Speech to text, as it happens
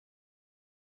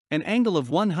An angle of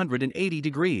 180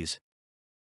 degrees.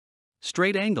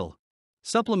 Straight angle.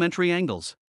 Supplementary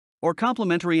angles. Or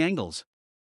complementary angles.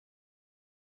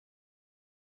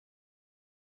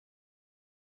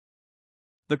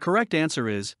 The correct answer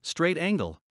is straight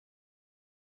angle.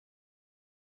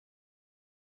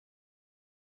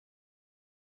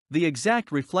 The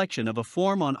exact reflection of a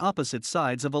form on opposite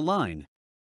sides of a line.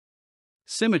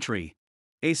 Symmetry,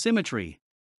 asymmetry,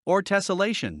 or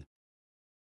tessellation.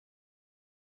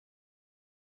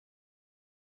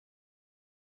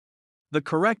 The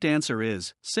correct answer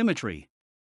is symmetry.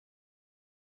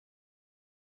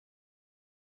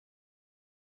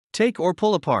 Take or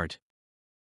pull apart.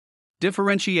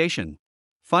 Differentiation,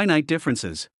 finite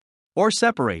differences, or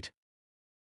separate.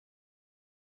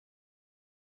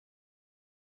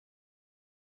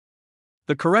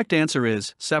 The correct answer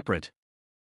is separate.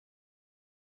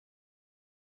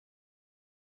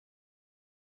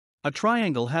 A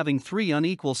triangle having three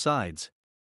unequal sides.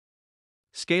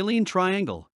 Scalene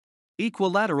triangle,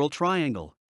 equilateral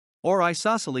triangle, or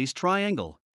isosceles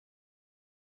triangle.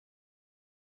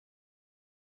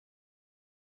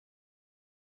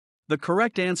 The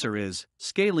correct answer is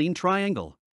scalene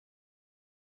triangle.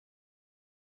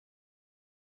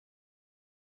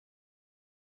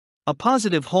 A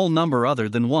positive whole number other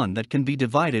than 1 that can be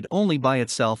divided only by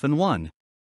itself and 1.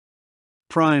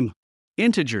 Prime,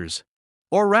 integers,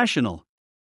 or rational.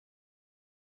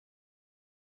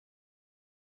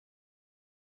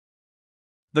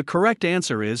 The correct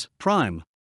answer is prime.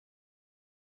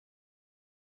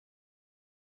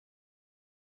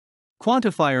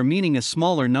 Quantifier meaning a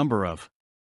smaller number of.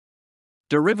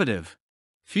 Derivative,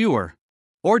 fewer,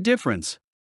 or difference.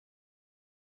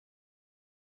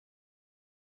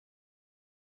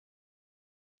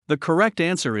 The correct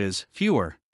answer is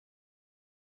fewer.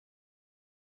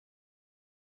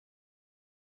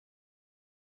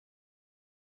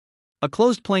 A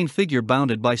closed plane figure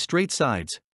bounded by straight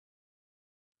sides.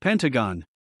 Pentagon,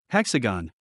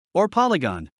 hexagon, or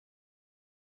polygon.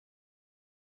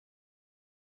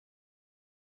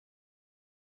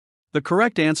 The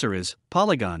correct answer is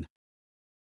polygon.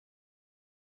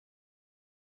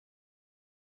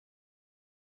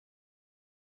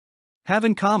 Have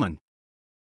in common.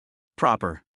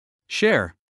 Proper,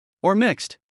 share, or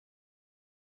mixed.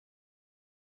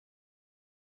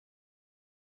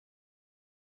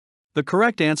 The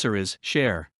correct answer is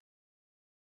share.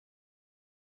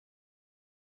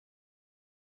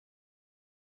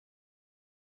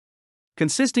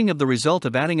 Consisting of the result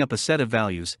of adding up a set of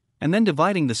values and then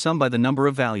dividing the sum by the number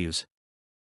of values.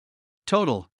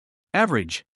 Total,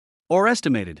 average, or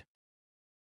estimated.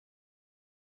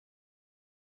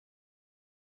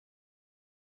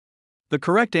 The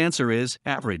correct answer is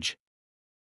average.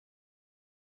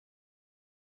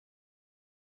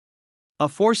 A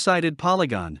four-sided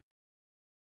polygon.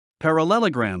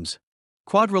 Parallelograms,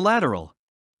 quadrilateral,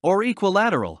 or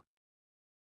equilateral.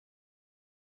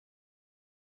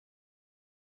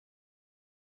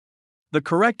 The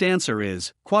correct answer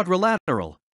is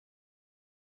quadrilateral.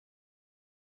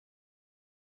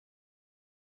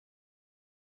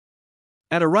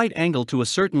 At a right angle to a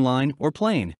certain line or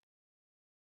plane.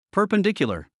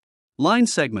 Perpendicular, line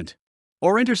segment,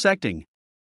 or intersecting.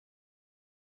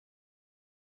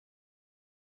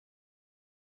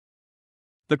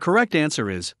 The correct answer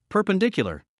is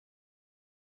perpendicular.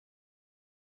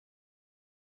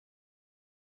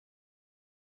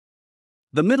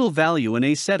 The middle value in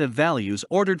a set of values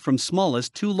ordered from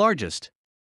smallest to largest.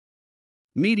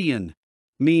 Median,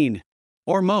 mean,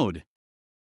 or mode.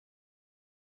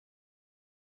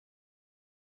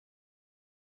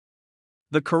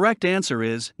 The correct answer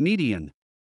is median.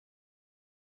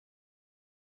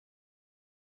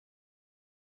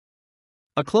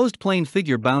 A closed plane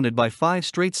figure bounded by 5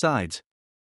 straight sides.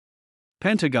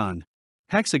 Pentagon,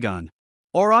 hexagon,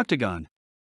 or octagon.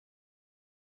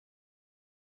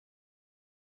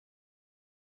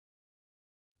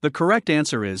 The correct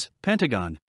answer is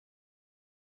pentagon.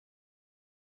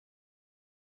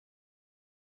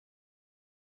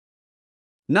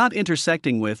 Not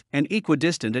intersecting with and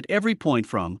equidistant at every point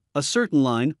from a certain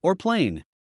line or plane.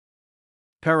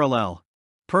 Parallel,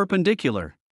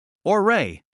 perpendicular, or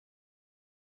ray.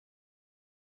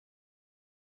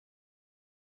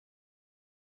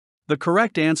 The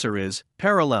correct answer is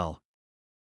parallel.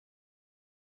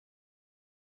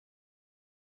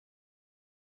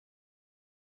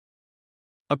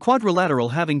 A quadrilateral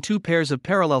having two pairs of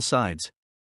parallel sides.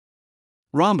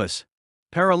 Rhombus,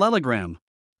 parallelogram,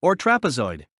 or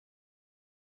trapezoid.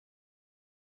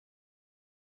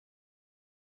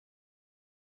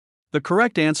 The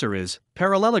correct answer is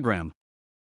parallelogram.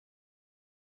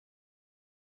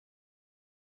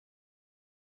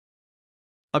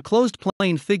 A closed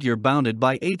plane figure bounded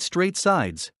by 8 straight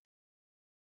sides.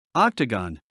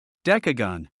 Octagon,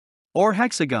 decagon, or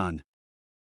hexagon.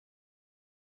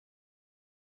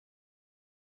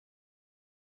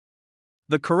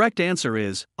 The correct answer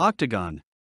is octagon.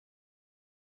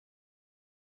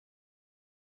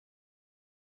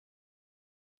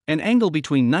 An angle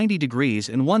between 90 degrees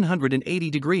and 180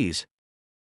 degrees.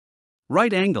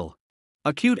 Right angle,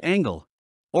 acute angle,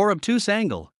 or obtuse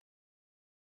angle.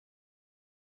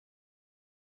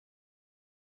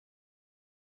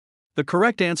 The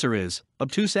correct answer is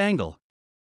obtuse angle.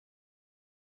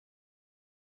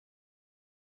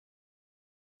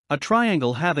 A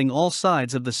triangle having all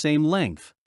sides of the same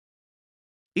length.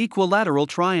 Equilateral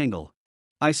triangle,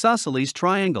 isosceles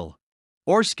triangle,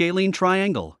 or scalene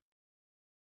triangle.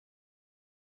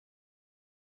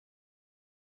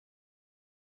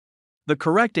 The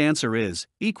correct answer is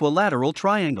equilateral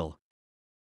triangle.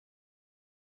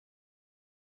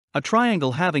 A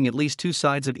triangle having at least two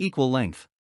sides of equal length.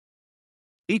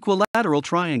 Equilateral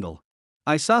triangle,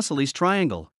 isosceles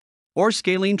triangle, or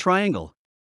scalene triangle.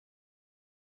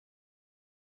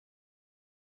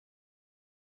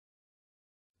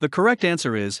 The correct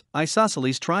answer is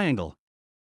isosceles triangle.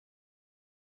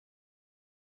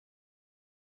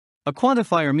 A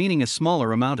quantifier meaning a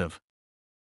smaller amount of.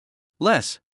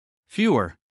 Less,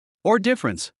 fewer, or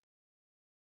difference.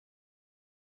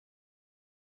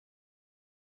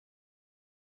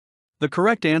 The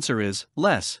correct answer is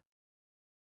less.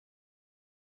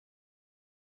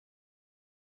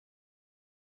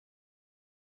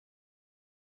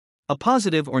 A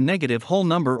positive or negative whole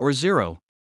number or zero.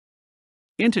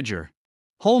 Integer,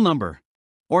 whole number,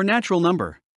 or natural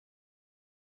number.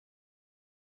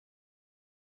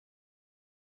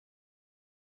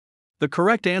 The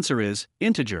correct answer is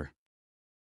integer.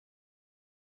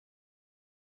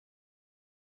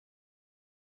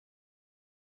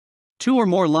 Two or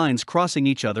more lines crossing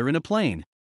each other in a plane.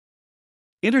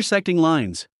 Intersecting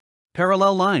lines,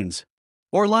 parallel lines,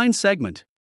 or line segment.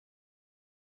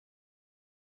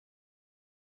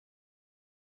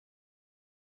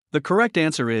 The correct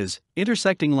answer is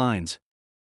intersecting lines.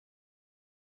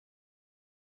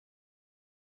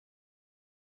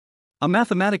 A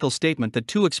mathematical statement that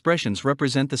two expressions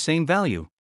represent the same value.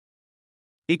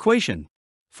 Equation,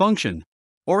 function,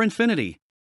 or infinity.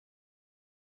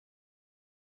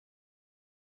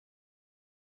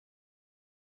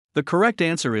 The correct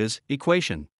answer is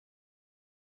equation.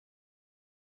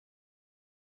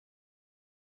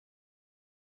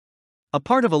 A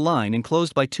part of a line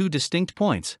enclosed by two distinct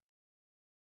points.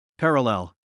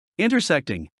 Parallel,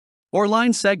 intersecting, or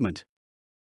line segment.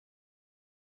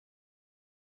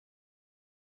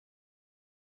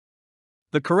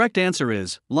 The correct answer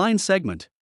is line segment.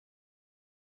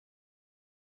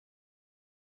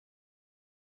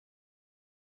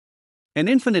 An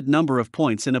infinite number of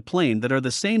points in a plane that are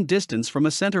the same distance from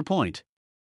a center point.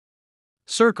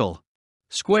 Circle,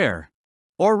 square,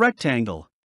 or rectangle.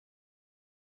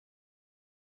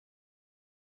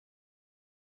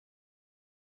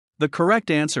 The correct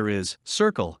answer is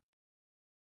circle.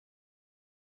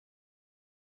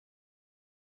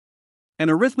 An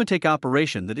arithmetic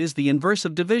operation that is the inverse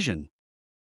of division.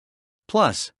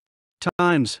 Plus,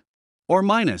 times, or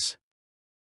minus.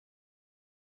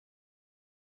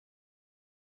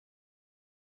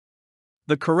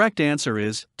 The correct answer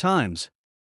is times.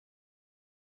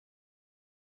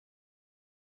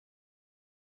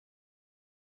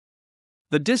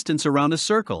 The distance around a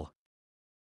circle.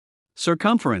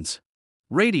 Circumference,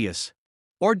 radius,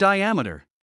 or diameter.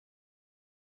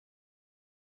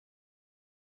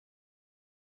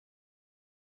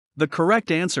 The correct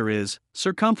answer is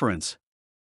circumference.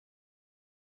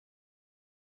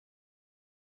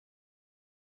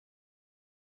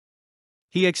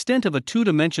 The extent of a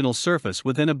two-dimensional surface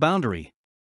within a boundary.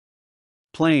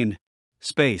 Plane,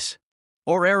 space,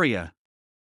 or area.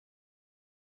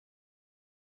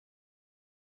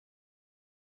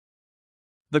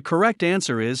 The correct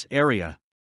answer is area.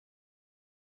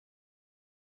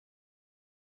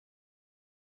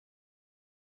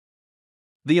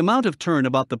 The amount of turn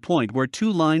about the point where two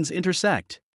lines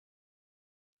intersect.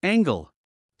 Angle,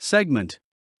 segment,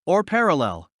 or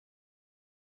parallel.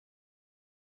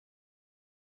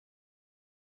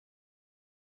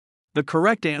 The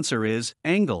correct answer is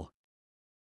angle.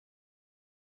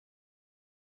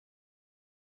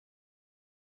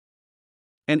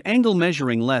 An angle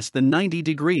measuring less than 90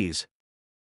 degrees.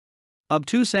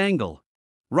 Obtuse angle,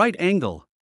 right angle,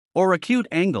 or acute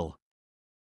angle.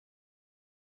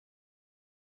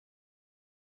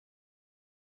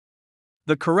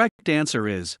 The correct answer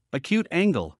is acute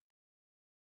angle.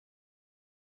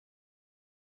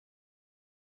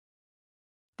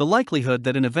 the likelihood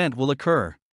that an event will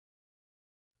occur.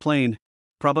 Plane,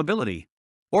 probability,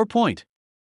 or point.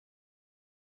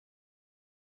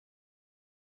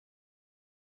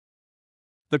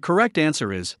 The correct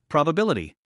answer is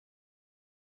probability.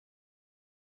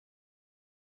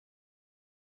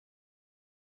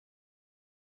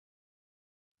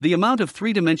 The amount of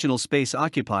three-dimensional space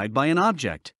occupied by an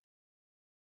object.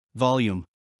 Volume,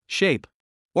 shape,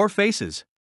 or faces.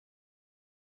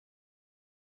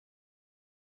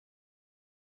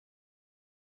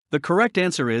 The correct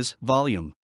answer is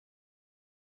volume.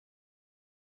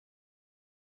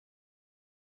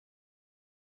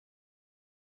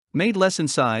 Made less in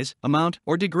size, amount,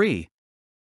 or degree.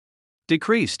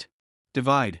 Decreased,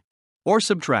 divide, or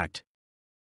subtract.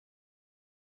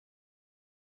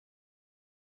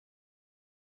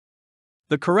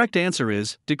 The correct answer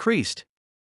is decreased.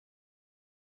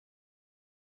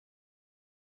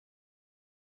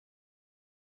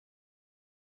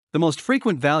 The most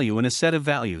frequent value in a set of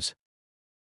values.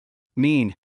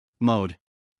 Mean, mode,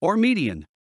 or median.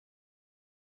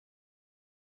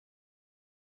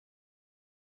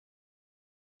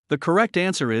 The correct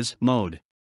answer is mode.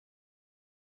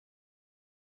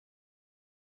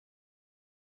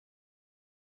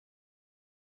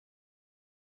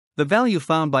 The value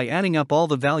found by adding up all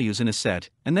the values in a set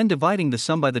and then dividing the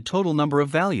sum by the total number of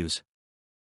values.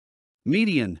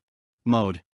 Median,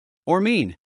 mode, or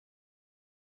mean.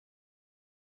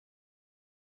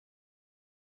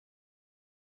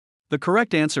 The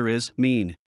correct answer is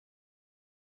mean.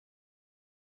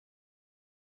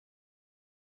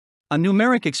 A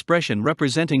numeric expression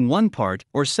representing one part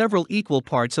or several equal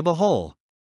parts of a whole.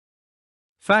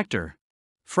 Factor,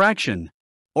 fraction,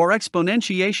 or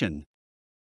exponentiation.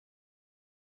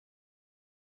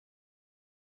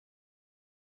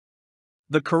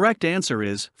 The correct answer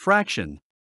is fraction.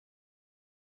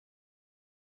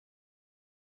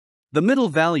 The middle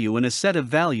value in a set of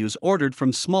values ordered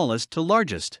from smallest to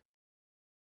largest.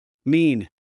 Mean,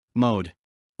 mode,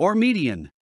 or median.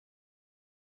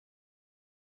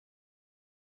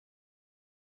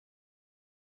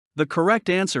 The correct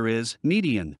answer is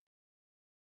median.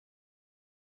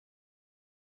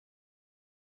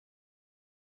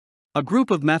 A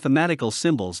group of mathematical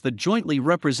symbols that jointly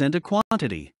represent a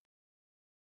quantity.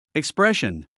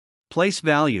 Expression, place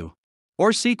value,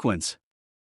 or sequence.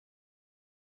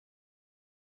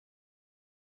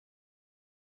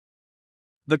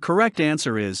 The correct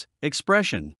answer is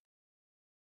expression.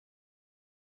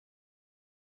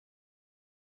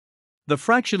 The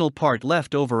fractional part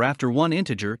left over after one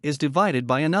integer is divided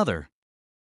by another.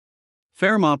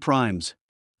 Fermat primes,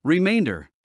 remainder,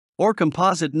 or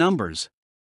composite numbers.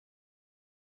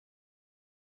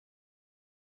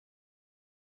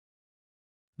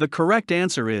 The correct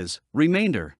answer is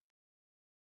remainder.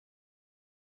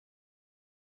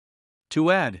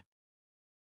 To add,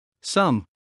 sum,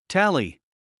 tally,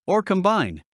 or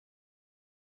combine.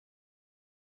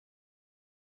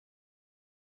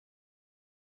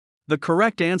 The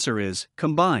correct answer is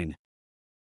combine.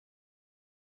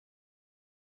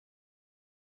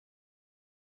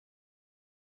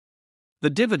 The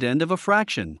dividend of a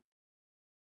fraction.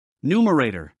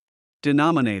 Numerator,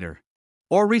 denominator,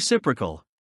 or reciprocal.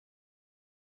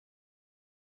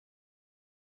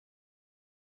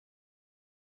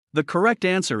 The correct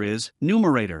answer is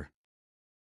numerator.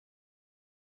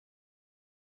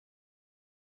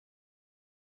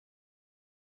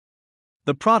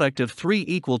 The product of three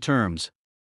equal terms.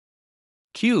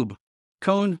 Cube,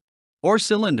 cone, or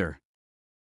cylinder.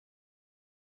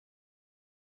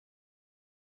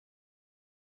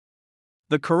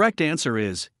 The correct answer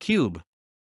is cube.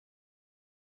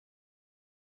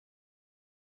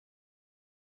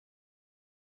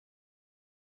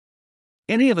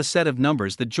 Any of a set of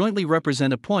numbers that jointly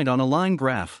represent a point on a line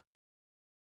graph.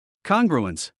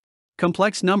 Congruence,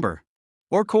 complex number,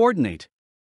 or coordinate.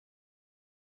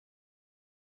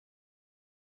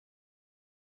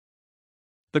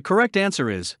 The correct answer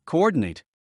is coordinate.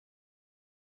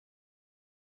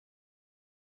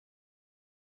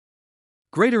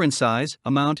 Greater in size,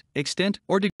 amount, extent,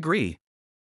 or degree.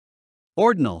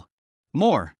 Ordinal,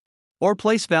 more, or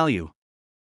place value.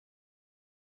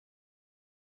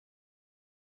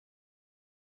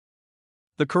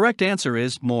 The correct answer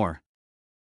is more.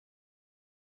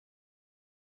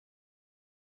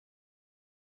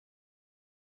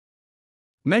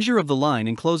 Measure of the line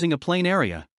enclosing a plane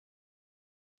area.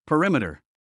 Perimeter,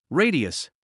 radius,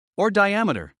 or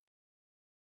diameter.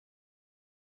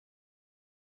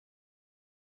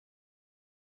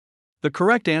 The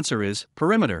correct answer is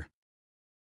perimeter.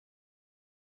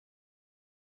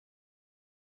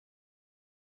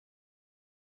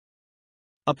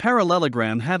 A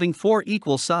parallelogram having 4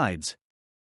 equal sides.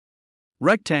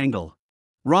 Rectangle,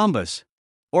 rhombus,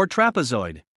 or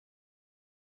trapezoid.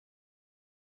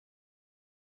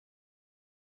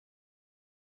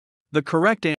 The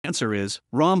correct answer is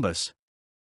rhombus.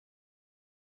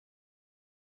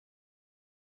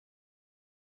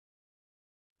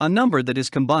 A number that is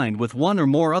combined with one or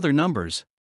more other numbers.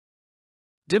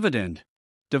 Dividend,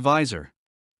 divisor,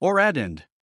 or addend.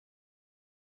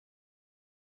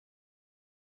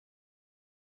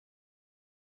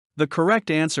 The correct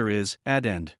answer is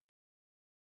addend.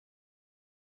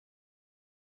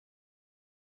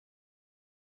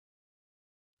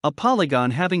 A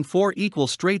polygon having 4 equal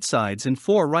straight sides and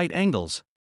 4 right angles.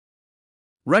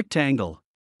 Rectangle,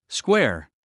 square,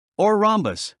 or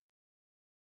rhombus.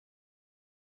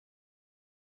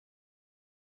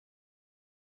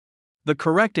 The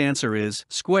correct answer is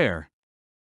square.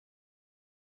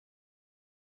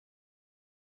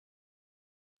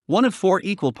 One of 4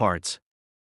 equal parts.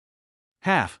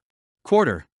 Half,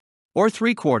 quarter, or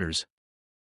 3/4.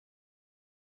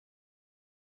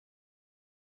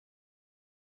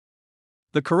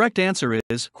 The correct answer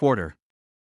is quarter.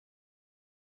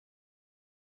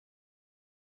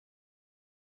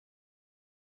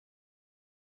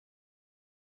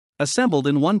 Assembled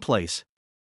in one place.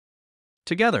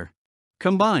 Together,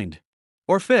 combined,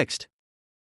 or fixed.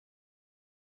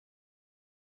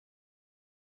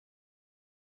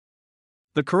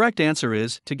 The correct answer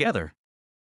is together.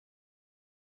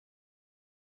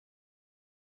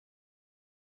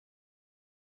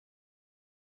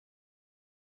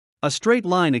 A straight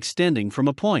line extending from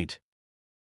a point.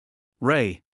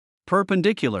 Ray,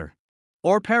 perpendicular,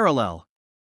 or parallel.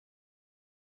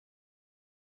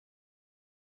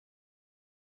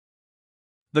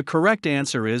 The correct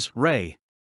answer is ray.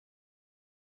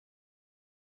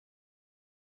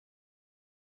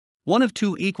 One of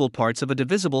 2 equal parts of a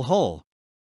divisible whole.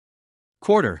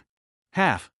 Quarter,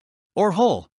 half, or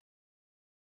whole.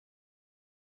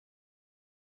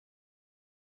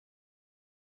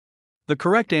 The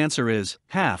correct answer is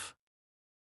half.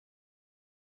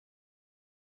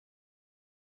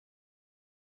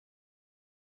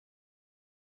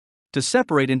 To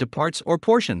separate into parts or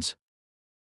portions.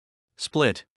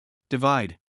 Split,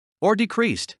 divide, or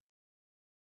decreased.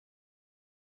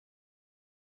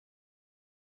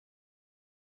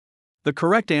 The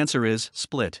correct answer is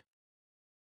split.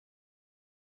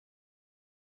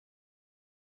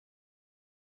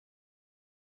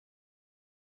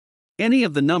 Any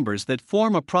of the numbers that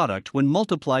form a product when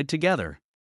multiplied together.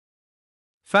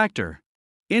 Factor,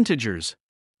 integers,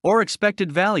 or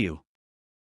expected value.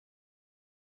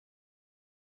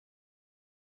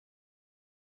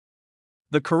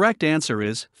 The correct answer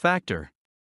is factor.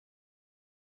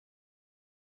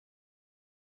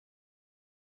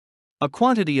 A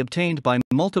quantity obtained by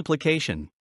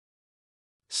multiplication.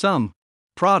 Sum,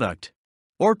 product,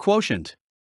 or quotient.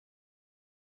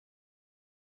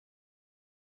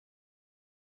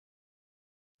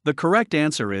 The correct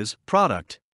answer is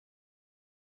product.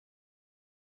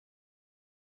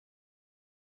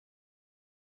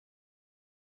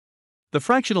 The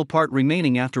fractional part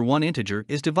remaining after one integer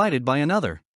is divided by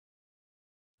another.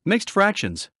 Mixed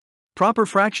fractions, proper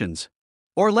fractions,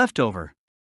 or leftover.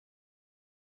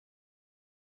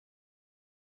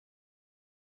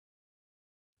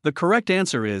 The correct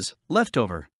answer is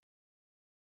leftover.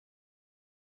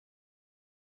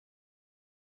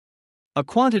 A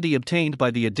quantity obtained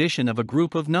by the addition of a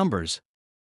group of numbers.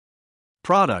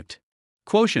 Product,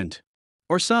 quotient,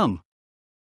 or sum.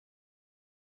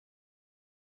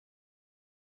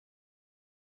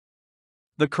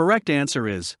 The correct answer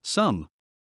is sum.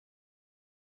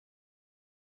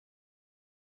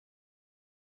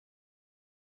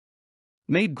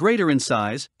 Made greater in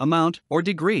size, amount, or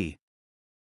degree.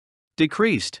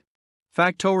 Decreased,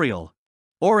 factorial,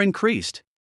 or increased.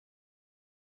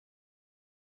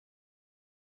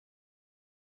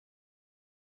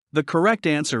 The correct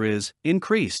answer is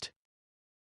increased.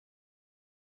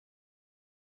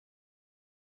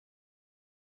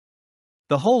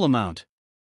 The whole amount.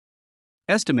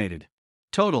 Estimated,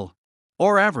 total,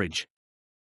 or average.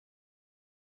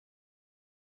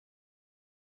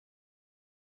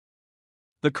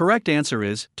 The correct answer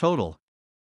is total.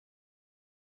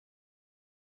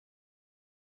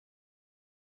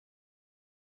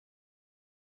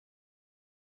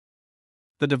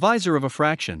 The divisor of a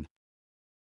fraction.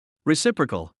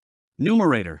 Reciprocal,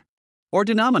 numerator, or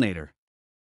denominator.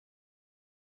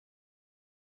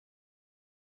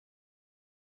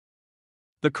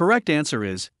 The correct answer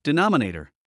is denominator.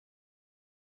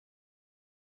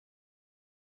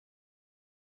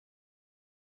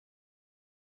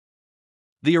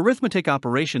 The arithmetic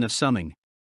operation of summing.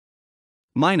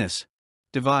 Minus,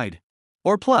 divide,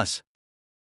 or plus.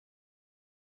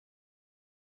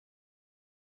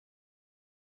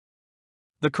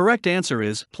 The correct answer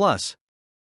is plus.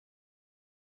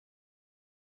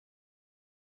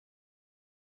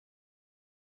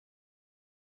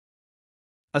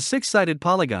 A six-sided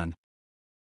polygon,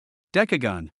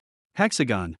 decagon,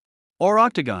 hexagon, or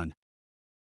octagon.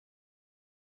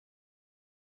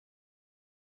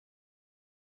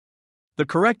 The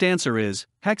correct answer is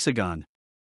hexagon.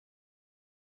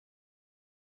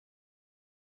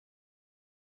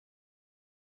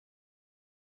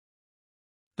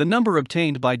 The number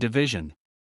obtained by division.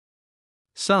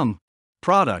 Sum,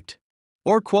 product,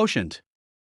 or quotient.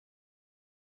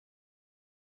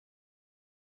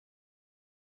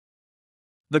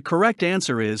 The correct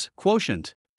answer is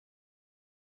quotient.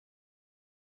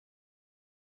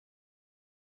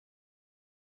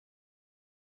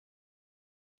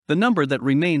 The number that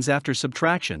remains after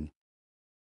subtraction.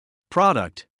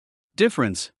 Product,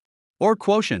 difference, or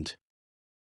quotient.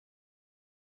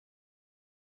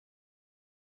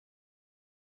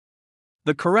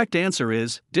 The correct answer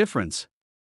is difference.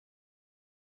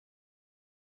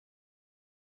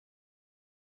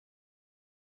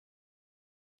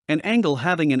 An angle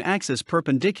having an axis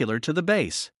perpendicular to the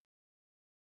base.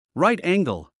 Right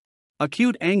angle,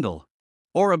 acute angle,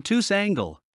 or obtuse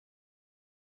angle.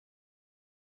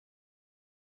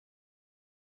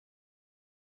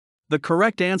 The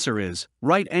correct answer is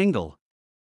right angle.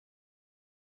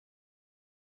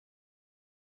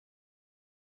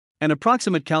 An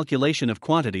approximate calculation of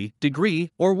quantity,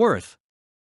 degree, or worth.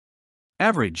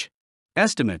 Average,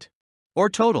 estimate, or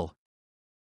total.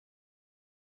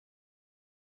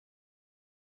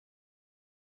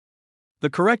 The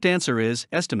correct answer is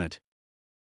estimate.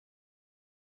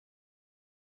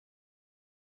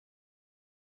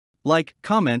 Like,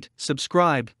 comment,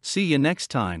 subscribe, see you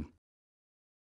next time.